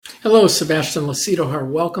Hello, Sebastian Lacido here.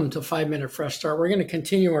 Welcome to 5-Minute Fresh Start. We're going to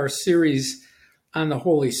continue our series on the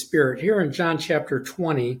Holy Spirit. Here in John chapter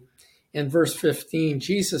 20, in verse 15,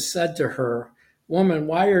 Jesus said to her, "Woman,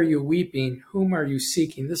 why are you weeping? Whom are you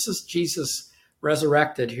seeking?" This is Jesus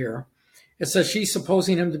resurrected here. It says, she,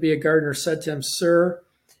 supposing him to be a gardener, said to him, "Sir,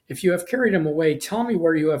 if you have carried him away, tell me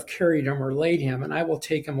where you have carried him or laid him, and I will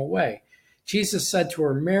take him away." Jesus said to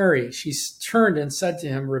her, "Mary." She turned and said to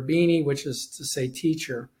him, "Rabbini," which is to say,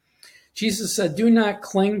 teacher. Jesus said, "Do not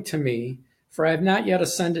cling to me, for I have not yet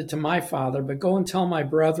ascended to my Father, but go and tell my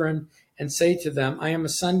brethren and say to them, I am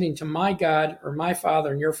ascending to my God, or my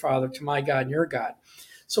Father and your Father, to my God and your God."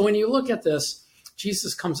 So when you look at this,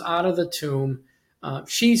 Jesus comes out of the tomb.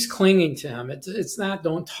 She's clinging to him. It's not,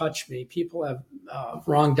 "Don't touch me." People have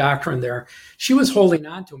wrong doctrine there. She was holding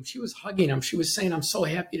on to him. She was hugging him. She was saying, "I'm so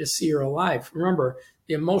happy to see her alive." Remember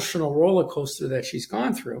the emotional roller coaster that she's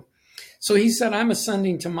gone through. So he said, "I'm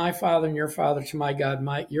ascending to my Father and your Father, to my God,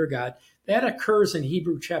 your God." That occurs in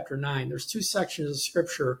Hebrew chapter 9. There's two sections of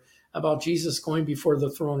scripture about Jesus going before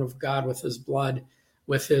the throne of God with his blood,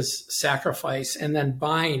 with his sacrifice, and then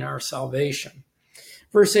buying our salvation.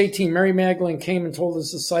 Verse 18, Mary Magdalene came and told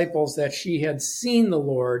his disciples that she had seen the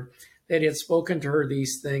Lord, that he had spoken to her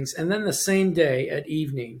these things. And then the same day at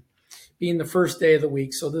evening, being the first day of the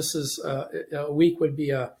week. So this is a week would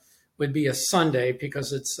be a Sunday,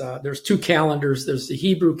 because it's there's two calendars. There's the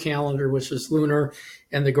Hebrew calendar, which is lunar,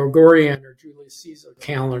 and the Gregorian or Julius Caesar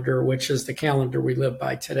calendar, which is the calendar we live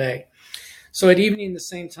by today. So at evening, the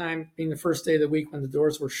same time, being the first day of the week when the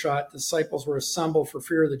doors were shut, the disciples were assembled for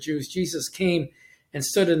fear of the Jews. Jesus came and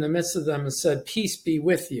stood in the midst of them and said, "Peace be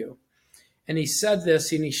with you." And he said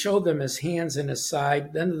this, and he showed them his hands and his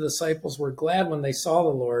side. Then the disciples were glad when they saw the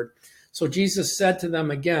Lord. So Jesus said to them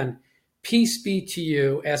again, "Peace be to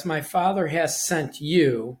you. As my Father has sent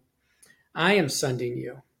you, I am sending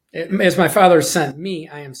you. As my Father sent me,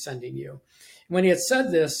 I am sending you." When he had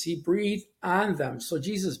said this, he breathed on them. So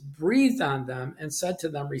Jesus breathed on them and said to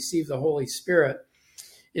them, "Receive the Holy Spirit.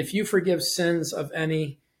 If you forgive sins of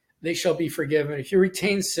any, they shall be forgiven. If you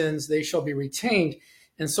retain sins, they shall be retained."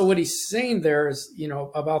 And so what he's saying there is,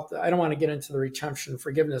 about I don't want to get into the redemption and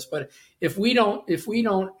forgiveness, but if we don't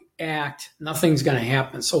act, nothing's going to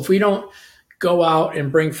happen. So if we don't go out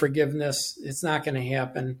and bring forgiveness, it's not going to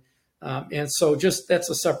happen. And so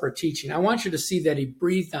that's a separate teaching. I want you to see that he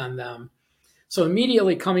breathed on them. So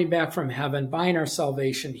immediately coming back from heaven, buying our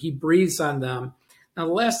salvation, he breathes on them. Now,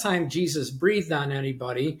 the last time Jesus breathed on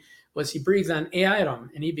anybody was he breathed on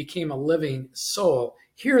Adam, and he became a living soul.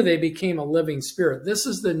 Here they became a living spirit. This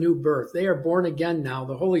is the new birth. They are born again now.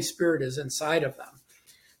 The Holy Spirit is inside of them.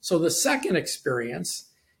 So the second experience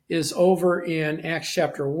is over in Acts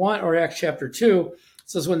chapter 1 or Acts chapter 2. It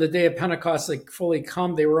says, when the day of Pentecost had fully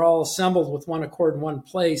come, they were all assembled with one accord in one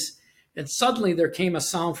place. And suddenly there came a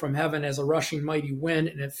sound from heaven as a rushing mighty wind,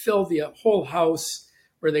 and it filled the whole house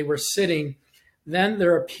where they were sitting. Then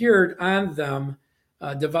there appeared on them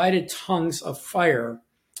divided tongues of fire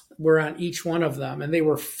were on each one of them. And they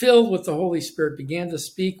were filled with the Holy Spirit, began to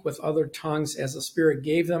speak with other tongues as the Spirit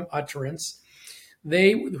gave them utterance.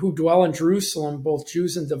 They who dwell in Jerusalem, both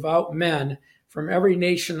Jews and devout men from every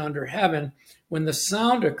nation under heaven, when the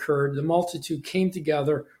sound occurred, the multitude came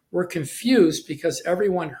together, were confused because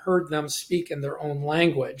everyone heard them speak in their own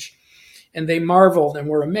language. And they marveled and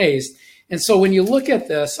were amazed. And so when you look at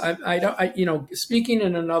this, speaking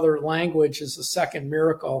in another language is the second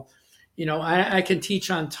miracle. I can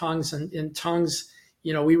teach on tongues, and in tongues,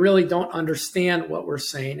 we really don't understand what we're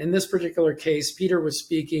saying. In this particular case, Peter was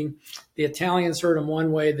speaking. The Italians heard him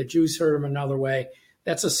one way. The Jews heard him another way.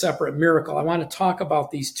 That's a separate miracle. I want to talk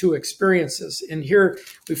about these two experiences. And here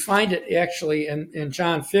we find it actually in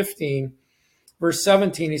John 15, verse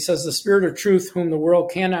 17. He says, "The Spirit of truth, whom the world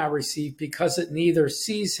cannot receive, because it neither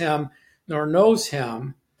sees him nor knows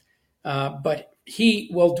him, but he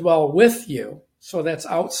will dwell with you." So that's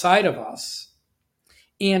outside of us,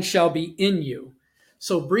 "and shall be in you."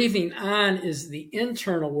 So breathing on is the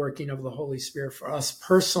internal working of the Holy Spirit for us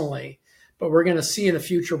personally. But we're going to see in a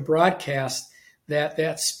future broadcast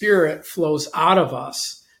that Spirit flows out of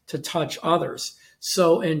us to touch others.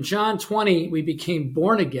 So in John 20, we became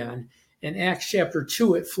born again. In Acts chapter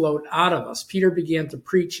 2, it flowed out of us. Peter began to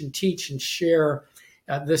preach and teach and share.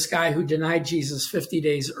 This guy who denied Jesus 50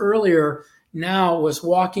 days earlier now was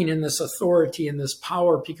walking in this authority and this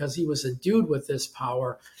power because he was endued with this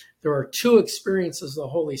power. There are two experiences of the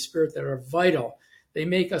Holy Spirit that are vital. They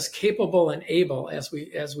make us capable and able, as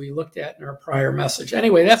we looked at in our prior message.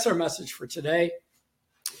 Anyway, that's our message for today.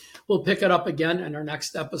 We'll pick it up again in our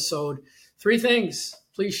next episode. 3 things.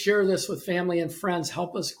 Please share this with family and friends.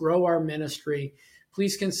 Help us grow our ministry.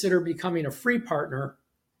 please consider becoming a free partner,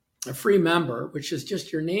 a free member, which is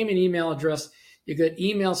just your name and email address. You get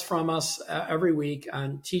emails from us every week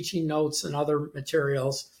on teaching notes and other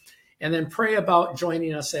materials. And then pray about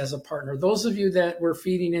joining us as a partner. Those of you that we're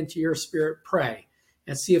feeding into your spirit, pray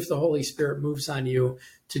and see if the Holy Spirit moves on you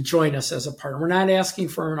to join us as a partner. We're not asking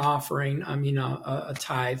for an offering, a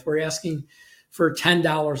tithe. We're asking for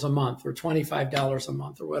 $10 a month or $25 a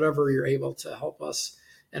month or whatever you're able to help us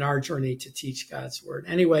in our journey to teach God's word.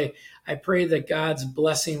 Anyway, I pray that God's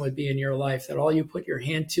blessing would be in your life, that all you put your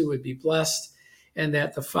hand to would be blessed, and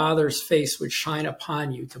that the Father's face would shine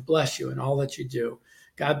upon you to bless you in all that you do.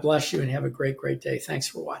 God bless you and have a great, great day. Thanks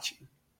for watching.